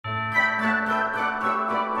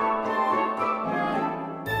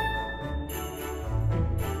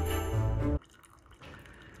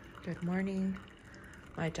morning.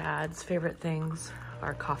 My dad's favorite things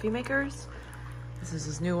are coffee makers. This is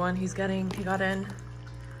his new one he got in. I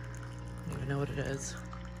don't even know what it is.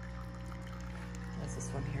 There's this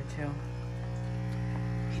one here too.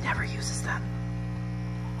 He never uses them.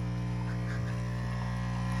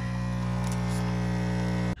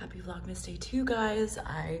 Happy Vlogmas Day 2, guys.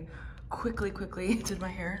 I quickly did my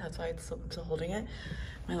hair. That's why I'm still holding it.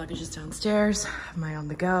 My luggage is downstairs. Am I on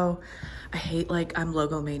the go? I hate, like, I'm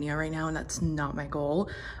logo mania right now, and that's not my goal.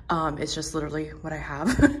 It's just literally what I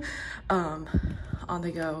have. On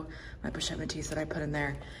the go, my pajama tees that I put in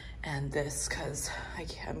there, and this, because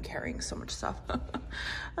I'm carrying so much stuff.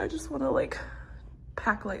 I just want to, like,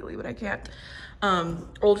 pack lightly, but I can't.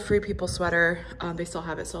 Old Free People sweater. They still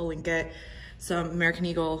have it, so I'll link it. Some American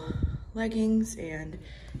Eagle leggings, and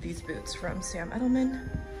these boots from Sam Edelman,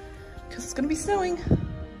 because it's gonna be snowing.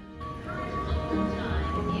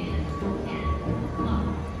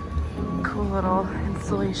 Cool little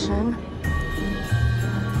installation.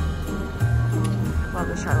 Love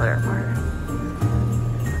the Charlotte Airport.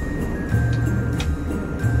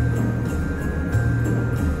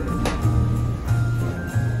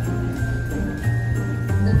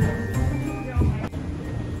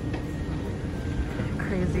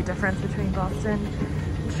 Crazy difference between Boston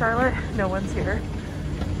and Charlotte. No one's here.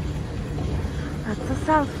 That's the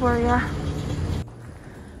South for ya.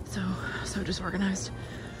 So disorganized.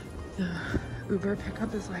 The Uber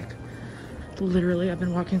pickup is like, literally, I've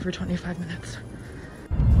been walking for 25 minutes.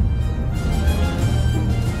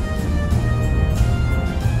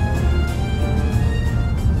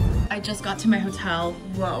 I just got to my hotel.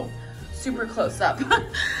 Whoa, super close up.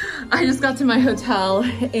 I just got to my hotel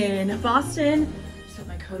in Boston. Just put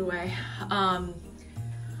my coat away.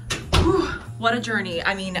 Whew, what a journey.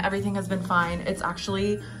 I mean, everything has been fine. It's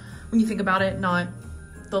actually, when you think about it, not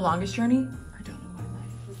the longest journey. I don't know why my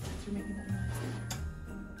lights are making that noise.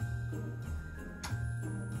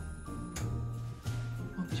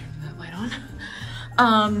 Won't be turning that light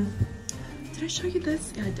on. Did I show you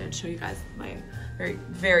this? Yeah, I did show you guys my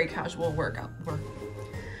very casual work.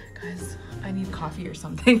 Guys, I need coffee or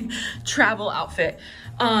something. Travel outfit.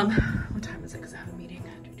 What time is it? Because I have a meeting.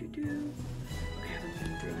 Okay, I have a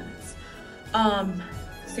meeting in 3 minutes.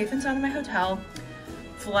 Safe and sound in my hotel.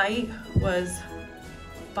 Flight was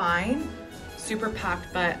fine, super packed,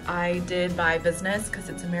 but I did buy business because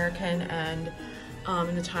it's American, and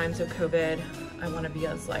in the times of COVID, I want to be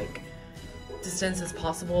as like distance as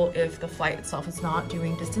possible if the flight itself is not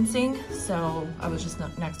doing distancing. So I was just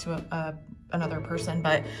next to another person,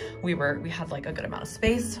 but we had like a good amount of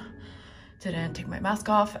space. Didn't take my mask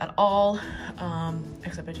off at all,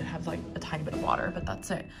 except I did have like a tiny bit of water, but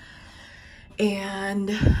that's it.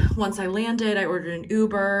 And once I landed, I ordered an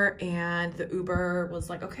Uber, and the Uber was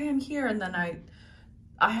like, okay, I'm here. And then I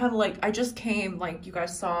had like, I just came, like you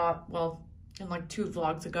guys saw, well, in like 2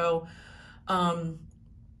 vlogs ago.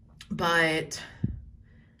 But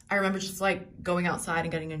I remember just like going outside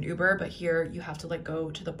and getting an Uber, but here you have to like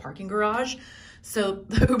go to the parking garage. So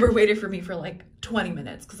the Uber waited for me for like 20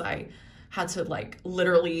 minutes because I had to like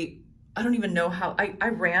literally, I don't even know how, I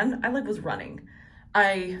like was running.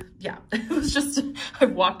 Yeah, it was just, I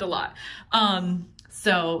walked a lot.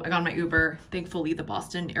 So I got my Uber. Thankfully, the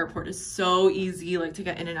Boston airport is so easy like to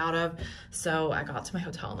get in and out of. So I got to my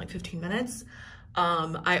hotel in like 15 minutes.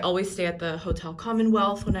 I always stay at the Hotel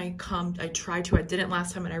Commonwealth when I come. I try to. I didn't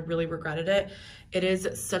last time and I really regretted it. It is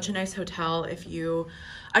such a nice hotel.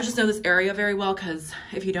 I just know this area very well because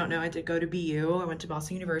if you don't know, I did go to BU. I went to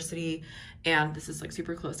Boston University, and this is like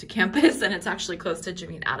super close to campus, and it's actually close to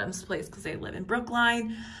Jimmy and Adam's place because they live in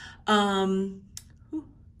Brookline.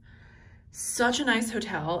 Such a nice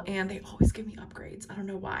hotel, and they always give me upgrades. I don't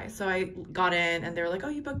know why. So I got in and they were like, oh,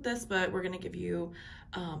 you booked this, but we're gonna give you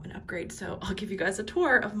an upgrade. So I'll give you guys a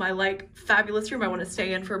tour of my like fabulous room I want to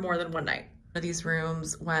stay in for more than one night. These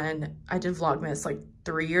rooms, when I did Vlogmas like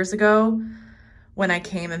 3 years ago, when I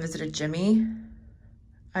came and visited Jimmy,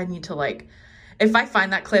 I need to like, if I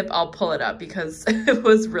find that clip, I'll pull it up because it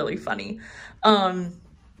was really funny.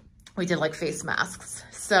 We did like face masks.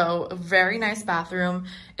 So a very nice bathroom.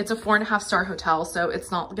 It's a 4.5-star hotel. So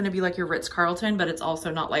it's not going to be like your Ritz-Carlton, but it's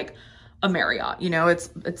also not like a Marriott, you know, it's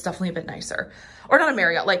definitely a bit nicer, or not a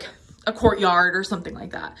Marriott, like a Courtyard or something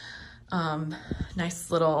like that.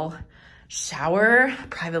 Nice little shower,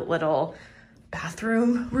 private little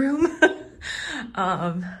bathroom room.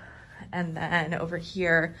 And then over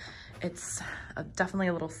here, it's definitely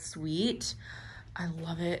a little suite. I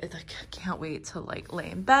love it. It's like, I can't wait to like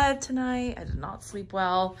lay in bed tonight. I did not sleep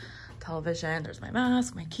well. Television, there's my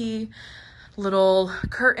mask, my key, little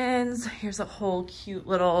curtains. Here's a whole cute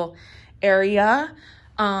little area.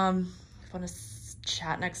 want to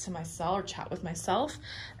chat next to myself or chat with myself.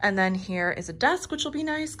 And then here is a desk, which will be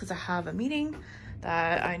nice because I have a meeting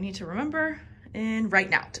that I need to remember in right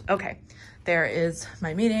now. Okay, there is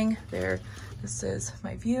my meeting there. This is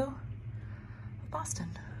my view of Boston.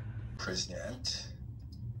 Present.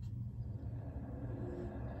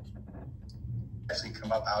 Actually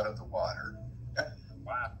come up out of the water.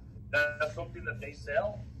 Wow, that's something that they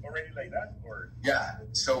sell already like that, or? Yeah,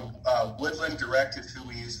 so Woodland Direct is who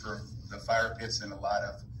we use for the fire pits in a lot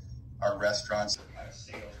of our restaurants.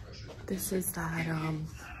 This is that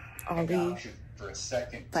all the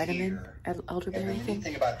vitamin elderberry thing. The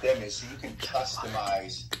thing about them is you can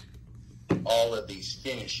customize all of these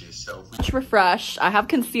finishes. So refreshed. I have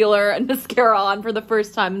concealer and mascara on for the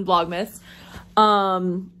first time in Vlogmas.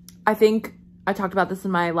 I think I talked about this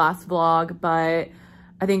in my last vlog, but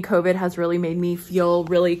I think COVID has really made me feel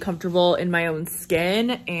really comfortable in my own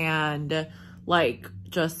skin and like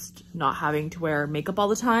just not having to wear makeup all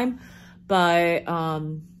the time. But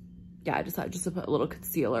yeah, I decided just to put a little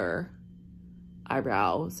concealer,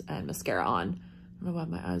 eyebrows, and mascara on. I don't know why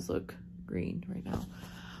my eyes look green right now.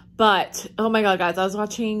 But oh my god, guys, I was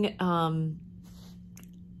watching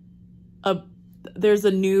there's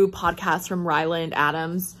a new podcast from Ryland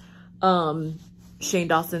Adams, Shane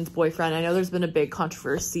Dawson's boyfriend. I know there's been a big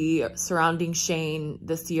controversy surrounding Shane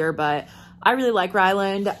this year, but I really like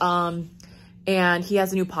Ryland. And he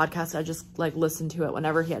has a new podcast. I just like listened to it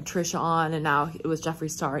whenever he had Trisha on, and now it was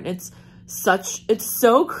Jeffree Star, and it's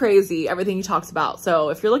so crazy everything he talks about. So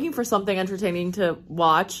if you're looking for something entertaining to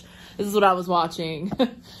watch, this is what I was watching.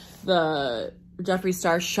 The Jeffree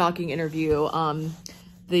Star shocking interview.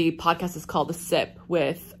 The podcast is called The Sip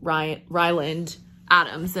with Ryland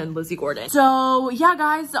Adams and Lizzie Gordon. So yeah,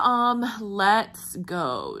 guys, let's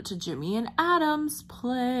go to Jimmy and Adam's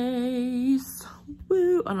place.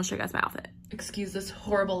 Woo! I'm gonna show you guys my outfit. Excuse this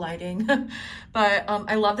horrible lighting, but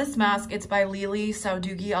I love this mask. It's by Lily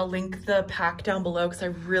Saudugi. I'll link the pack down below because I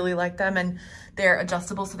really like them, and they're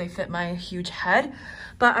adjustable so they fit my huge head.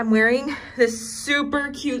 But I'm wearing this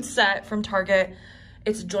super cute set from Target.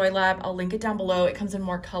 It's Joy Lab. I'll link it down below. It comes in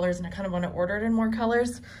more colors, and I kind of want to order it in more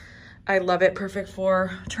colors. I love it. Perfect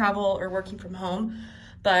for travel or working from home.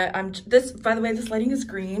 But by the way, this lighting is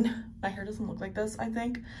green. My hair doesn't look like this, I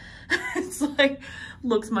think. It's like,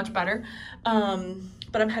 looks much better.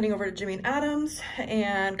 But I'm heading over to Jimmy and Adams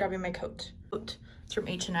and grabbing my coat. It's from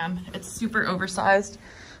H&M. It's super oversized.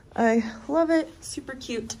 I love it. Super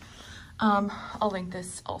cute. I'll link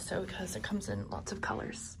this also because it comes in lots of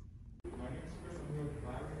colors.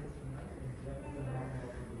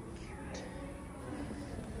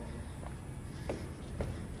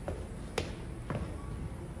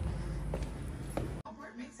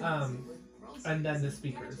 And then the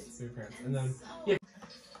speakers for your parents, and then yeah.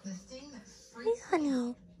 The thing that freaks me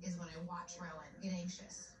out is when I watch Rowan get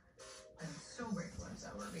anxious. I'm so grateful it's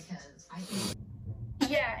over because I think.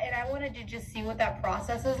 Yeah, and I wanted to just see what that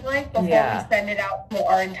process is like before we send it out to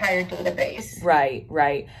our entire database.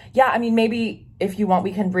 Right. Yeah, I mean, maybe if you want,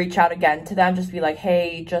 we can reach out again to them. Just be like,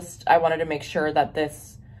 hey, I wanted to make sure that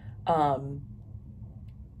this,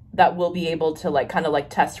 that we'll be able to like kind of like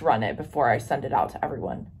test run it before I send it out to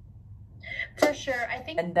everyone. For sure, I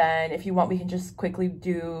think. And then if you want, we can just quickly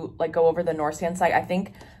go over the Norsean site. I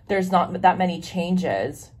think there's not that many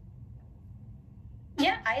changes.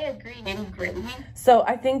 Yeah, I agree. So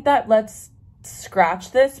I think that let's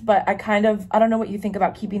scratch this, but I don't know what you think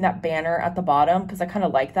about keeping that banner at the bottom because I kind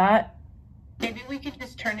of like that. Maybe we could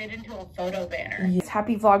just turn it into a photo banner. Yes.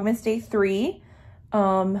 Happy Vlogmas Day 3.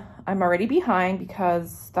 I'm already behind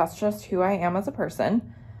because that's just who I am as a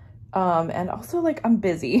person. And also like I'm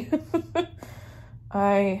busy.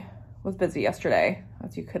 I was busy yesterday,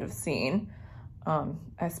 as you could have seen.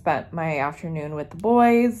 I spent my afternoon with the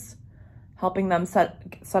boys, helping them set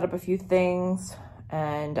up a few things,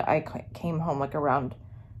 and I came home like around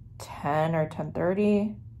 10 or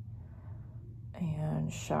 10:30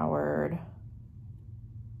 and showered.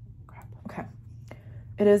 Crap. Okay.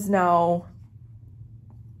 It is now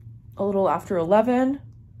a little after 11.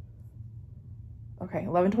 Okay,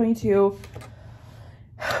 11:22.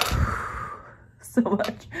 So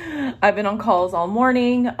much. I've been on calls all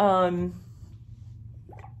morning.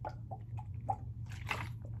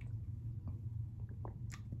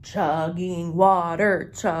 Chugging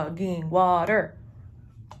water, chugging water.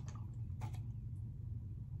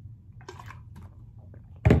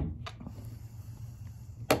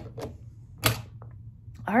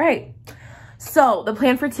 All right. So the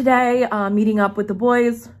plan for today, meeting up with the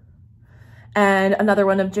boys, and another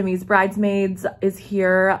one of Jimmy's bridesmaids is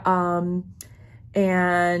here.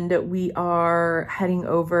 And we are heading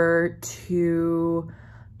over to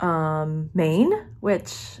Maine,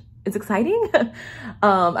 which is exciting.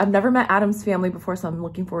 I've never met Adam's family before, so I'm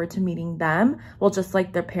looking forward to meeting them. Well, just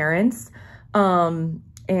like their parents. And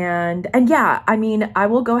yeah, I mean, I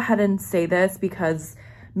will go ahead and say this because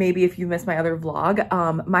maybe if you missed my other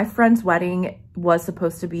vlog, my friend's wedding was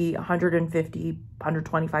supposed to be 150,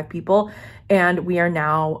 125 people, and we are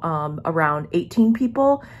now around 18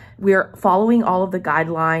 people. We're following all of the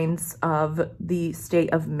guidelines of the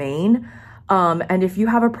state of Maine. And if you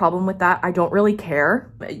have a problem with that, I don't really care.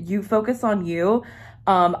 You focus on you.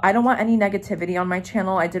 I don't want any negativity on my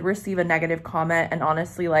channel. I did receive a negative comment, and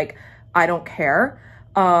honestly, like, I don't care.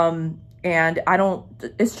 And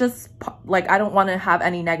it's just like, I don't want to have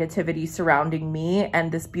any negativity surrounding me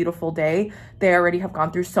and this beautiful day. They already have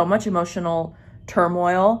gone through so much emotional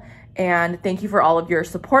turmoil, and thank you for all of your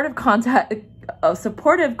supportive comments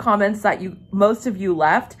that most of you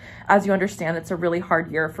left. As you understand, it's a really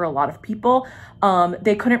hard year for a lot of people.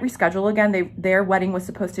 They couldn't reschedule again. Their wedding was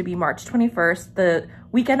supposed to be March 21st, the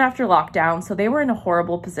weekend after lockdown. So they were in a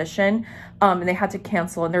horrible position, and they had to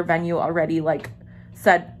cancel, and their venue already like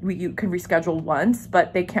said you can reschedule once,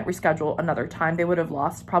 but they can't reschedule another time. They would have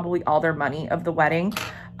lost probably all their money of the wedding.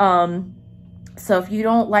 So if you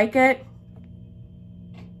don't like it,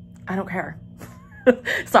 I don't care.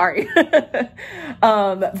 Sorry.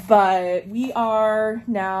 But we are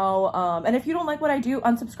now, and if you don't like what I do,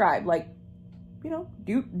 unsubscribe. Like, you know,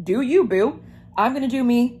 do you, boo. I'm gonna do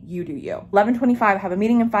me, you do you. 11:25, I have a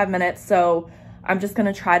meeting in 5 minutes, so I'm just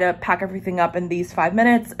gonna try to pack everything up in these 5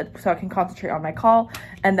 minutes so I can concentrate on my call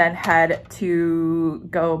and then head to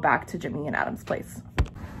go back to Jimmy and Adam's place.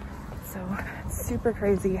 So it's super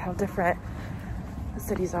crazy how different the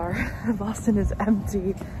cities are. Boston is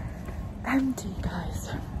empty. Empty, guys.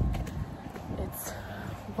 It's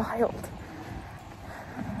wild.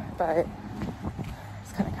 But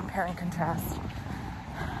just kind of compare and contrast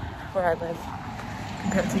where I live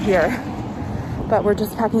compared to here. But we're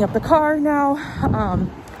just packing up the car now.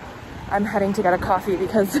 I'm heading to get a coffee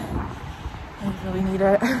because I really need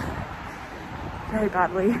it very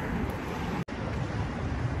badly.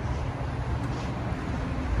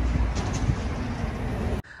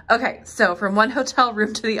 Okay, so from one hotel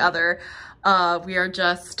room to the other, we are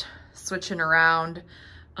just switching around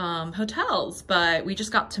hotels, but we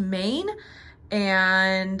just got to Maine,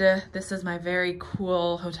 and this is my very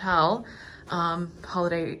cool hotel.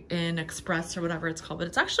 Holiday Inn Express or whatever it's called, but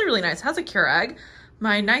it's actually really nice. It has a Keurig.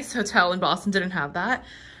 My nice hotel in Boston didn't have that.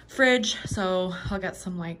 Fridge, so I'll get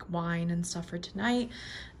some like wine and stuff for tonight,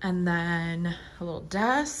 and then a little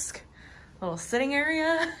desk, a little sitting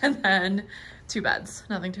area, and then 2 beds.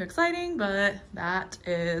 Nothing too exciting, but that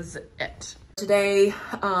is it. Today,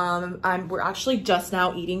 we're actually just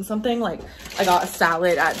now eating something. Like, I got a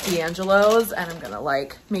salad at D'Angelo's, and I'm gonna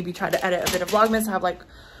like maybe try to edit a bit of Vlogmas.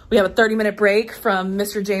 We have a 30-minute break from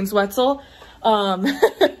Mr. James Wetzel.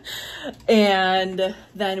 And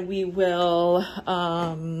then we will,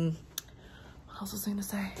 what else was I gonna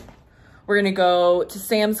say? We're gonna go to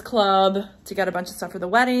Sam's Club to get a bunch of stuff for the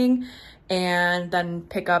wedding, and then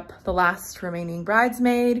pick up the last remaining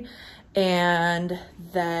bridesmaid. And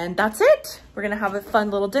then that's it. We're gonna have a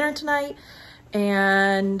fun little dinner tonight,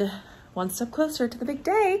 and one step closer to the big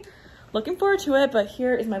day. Looking forward to it, but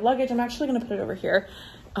here is my luggage. I'm actually gonna put it over here.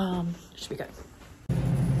 Should be good.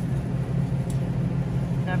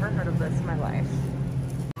 Never heard of this in my life.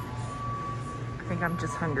 I think I'm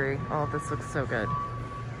just hungry. Oh, this looks so good.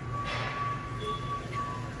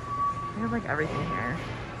 They have like everything here.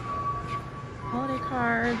 Holiday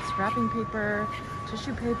cards, wrapping paper,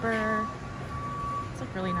 tissue paper. It's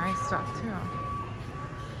like really nice stuff too.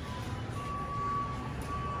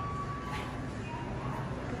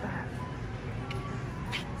 Look at that.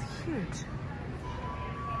 It's huge.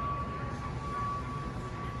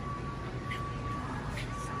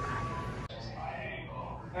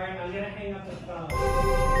 All right, I'm gonna hang up the phone.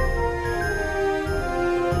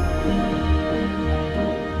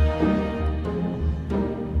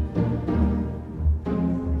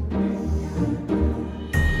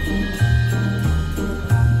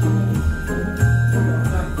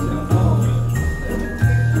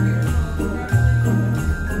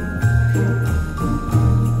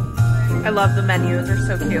 I love the menus, they're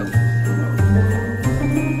so cute.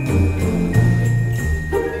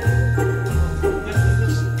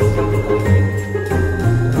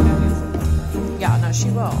 Yeah, no, she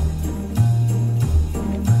will.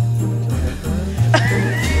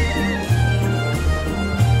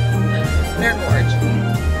 They're gorgeous.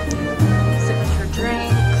 Signature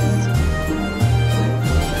drinks.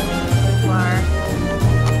 Bar.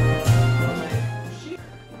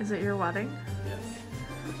 Is it your wedding?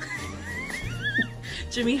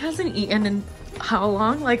 Jimmy hasn't eaten in how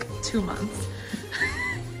long? Like 2 months.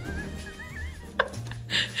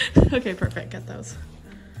 Okay, perfect. Get those.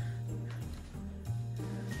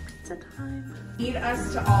 Pizza time. Need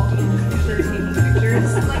us to all be in the picture taking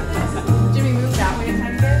pictures like this. Jimmy, move that way a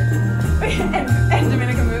tiny bit. And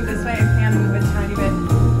Dominica, move this way, and Pam, move a tiny bit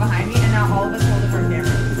behind me. And now all of us hold up our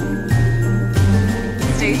cameras.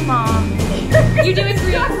 Stage mom. You're doing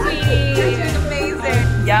great, sweetie. You're doing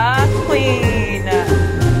amazing. Yeah, queen.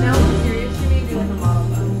 Now look serious, Jimmy, do like a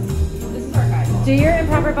model pose. This is our guide. Do your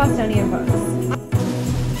improper Bostonian pose.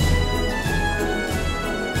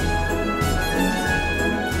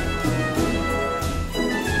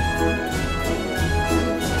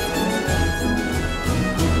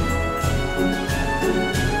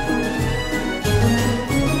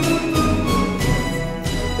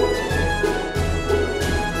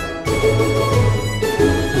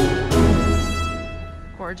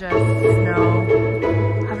 Gorgeous snow.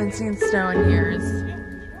 Haven't seen snow in years.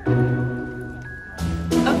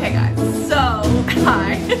 Okay guys, so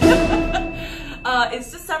hi. It's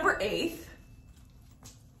December 8th.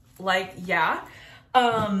 Like, yeah.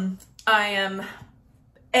 I am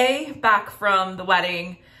back from the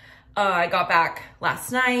wedding. I got back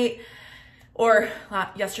last night or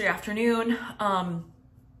yesterday afternoon. I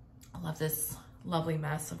love this lovely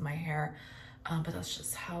mess of my hair. But that's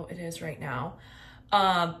just how it is right now.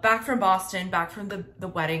 Back from Boston, back from the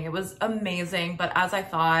wedding. It was amazing, but as I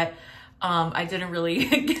thought, I didn't really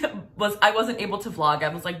I wasn't able to vlog. I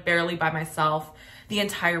was like barely by myself the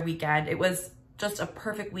entire weekend. It was just a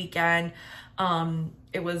perfect weekend.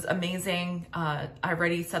 It was amazing. I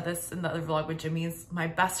already said this in the other vlog with Jimmy's my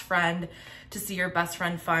best friend. To see your best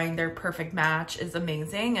friend find their perfect match is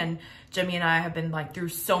amazing. And Jimmy and I have been like through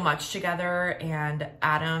so much together, and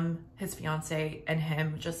Adam, his fiance, and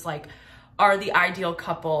him just like are the ideal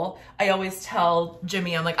couple. I always tell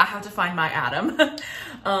Jimmy, I'm like, I have to find my Adam.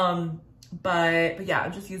 But yeah,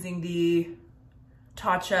 I'm just using the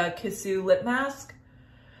Tatcha Kissu lip mask,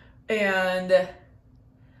 and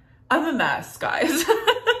I'm a mess, guys.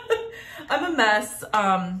 I'm a mess.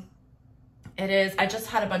 It is, I just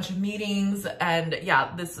had a bunch of meetings, and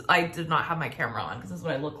yeah, I did not have my camera on because this is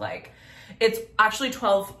what I look like. It's actually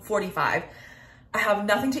 12:45. I have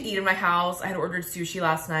nothing to eat in my house. I had ordered sushi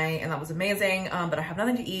last night, and that was amazing, but I have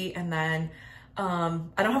nothing to eat. And then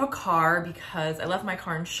I don't have a car because I left my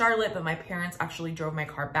car in Charlotte, but my parents actually drove my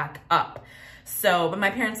car back up. But my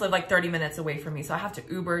parents live like 30 minutes away from me, so I have to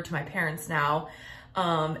Uber to my parents now.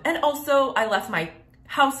 And also I left my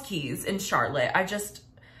house keys in Charlotte. I just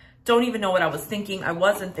don't even know what I was thinking. I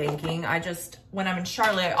wasn't thinking. When I'm in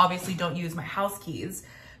Charlotte, I obviously don't use my house keys.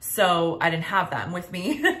 So I didn't have them with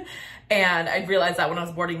me. And I realized that when I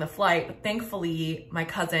was boarding the flight, but thankfully my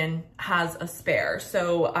cousin has a spare.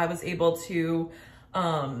 So I was able to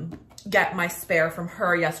get my spare from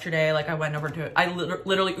her yesterday. Like I went over to, I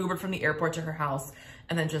literally Ubered from the airport to her house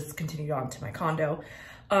and then just continued on to my condo.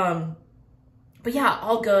 But yeah,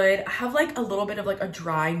 all good. I have like a little bit of like a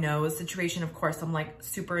dry nose situation. Of course, I'm like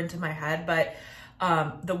super into my head, but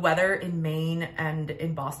the weather in Maine and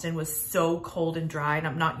in Boston was so cold and dry, and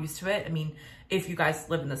I'm not used to it. I mean, if you guys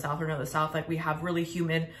live in the South or know the South, like we have a really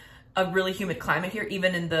humid climate here.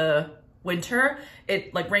 Even in the winter,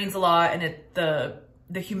 it like rains a lot, and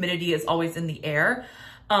the humidity is always in the air.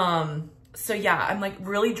 So yeah, I'm like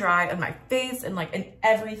really dry on my face and like in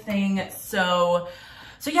everything. So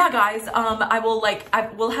yeah, guys, I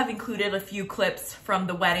will have included a few clips from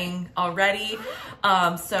the wedding already.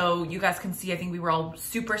 So you guys can see, I think we were all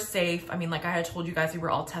super safe. I mean, like I had told you guys, we were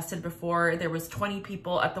all tested before. There was 20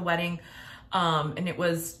 people at the wedding. And it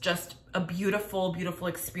was just a beautiful, beautiful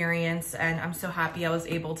experience. And I'm so happy I was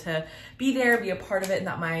able to be there, be a part of it, and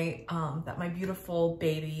that my beautiful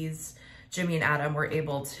babies, Jimmy and Adam, were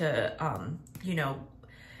able to, you know,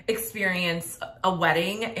 experience a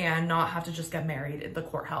wedding and not have to just get married at the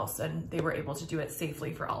courthouse, and they were able to do it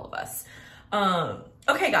safely for all of us.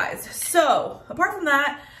 Okay guys, so apart from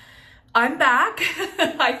that, I'm back.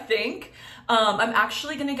 I think I'm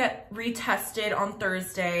actually gonna get retested on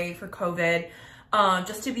Thursday for COVID,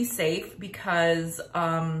 just to be safe, because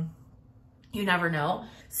you never know.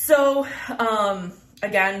 So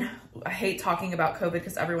again, I hate talking about COVID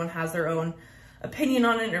because everyone has their own opinion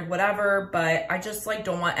on it or whatever, but I just like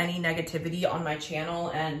don't want any negativity on my channel.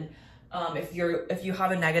 And if you have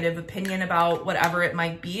a negative opinion about whatever it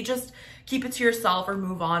might be, just keep it to yourself or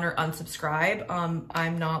move on or unsubscribe.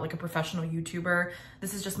 I'm not like a professional YouTuber.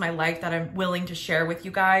 This is just my life that I'm willing to share with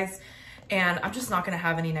you guys, and I'm just not gonna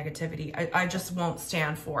have any negativity. I just won't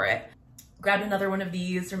stand for it. Grabbed another one of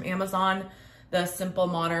these from Amazon, the Simple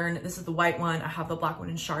Modern. This is the white one. I have the black one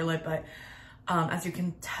in Charlotte, but As you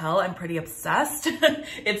can tell, I'm pretty obsessed.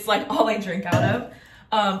 It's like all I drink out of.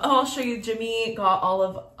 Oh, I'll show you. Jimmy got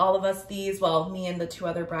all of us these. Well, me and the 2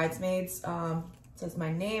 other bridesmaids. It says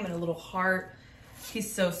my name and a little heart.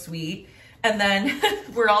 He's so sweet. And then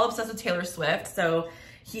we're all obsessed with Taylor Swift. So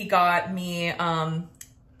he got me,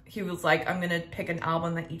 he was like, I'm gonna pick an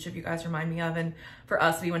album that each of you guys remind me of. And for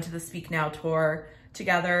us, we went to the Speak Now tour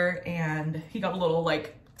together, and he got a little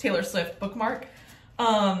like Taylor Swift bookmark.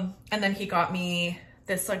 And then he got me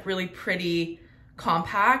this like really pretty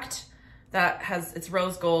compact that has, it's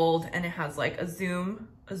rose gold, and it has like a zoomed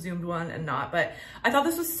one and not, but I thought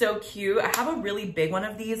this was so cute. I have a really big one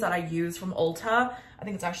of these that I use from Ulta. I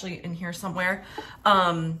think it's actually in here somewhere.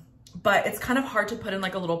 But it's kind of hard to put in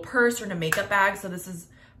like a little purse or in a makeup bag. So this is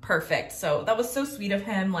perfect. So that was so sweet of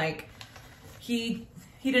him. Like he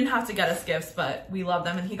didn't have to get us gifts, but we love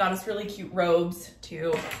them. And he got us really cute robes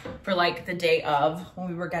too for like the day of when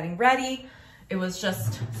we were getting ready. It was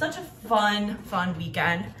just such a fun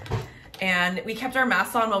weekend. And we kept our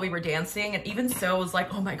masks on while we were dancing. And even so, it was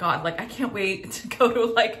like, oh my God, like I can't wait to go to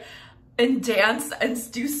like and dance and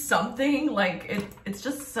do something. Like it's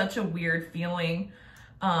just such a weird feeling.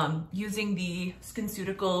 Using the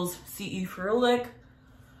SkinCeuticals CE Ferulic.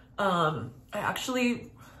 I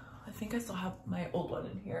think I still have my old one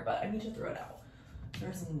in here, but I need to throw it out.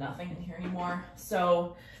 There's nothing in here anymore.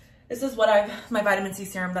 So this is what my vitamin C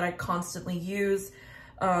serum that I constantly use.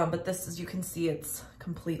 But this, as you can see, it's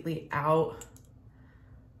completely out.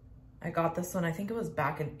 I got this one, I think it was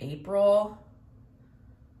back in April.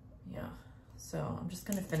 Yeah, so I'm just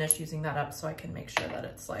gonna finish using that up so I can make sure that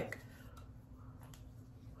it's like,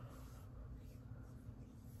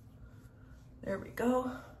 there we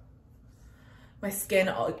go. My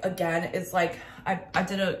skin, again, is like, I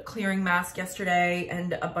did a clearing mask yesterday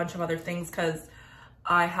and a bunch of other things because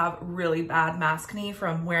I have really bad maskne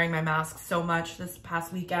from wearing my mask so much this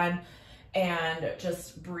past weekend and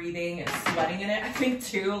just breathing and sweating in it. I think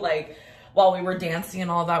too, like while we were dancing and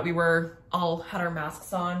all that, we were all had our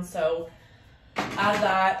masks on. So add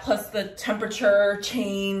that, plus the temperature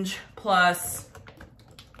change, plus,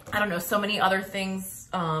 I don't know, so many other things,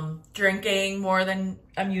 drinking more than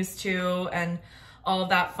I'm used to and all of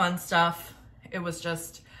that fun stuff. It was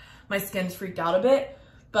just, my skin's freaked out a bit,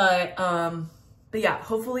 but yeah,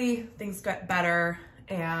 hopefully things get better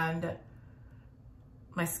and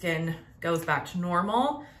my skin goes back to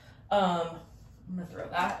normal. I'm gonna throw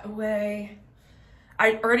that away.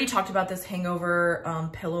 I already talked about this hangover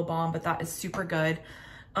pillow balm, but that is super good.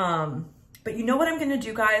 But you know what I'm gonna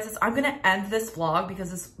do, guys, is I'm gonna end this vlog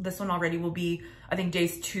because this one already will be, I think,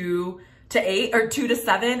 days 2 to 8 or 2 to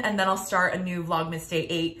 7, and then I'll start a new Vlogmas Day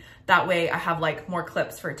 8. That way I have like more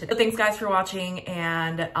clips for today. So thanks guys for watching,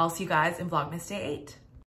 and I'll see you guys in Vlogmas Day 8.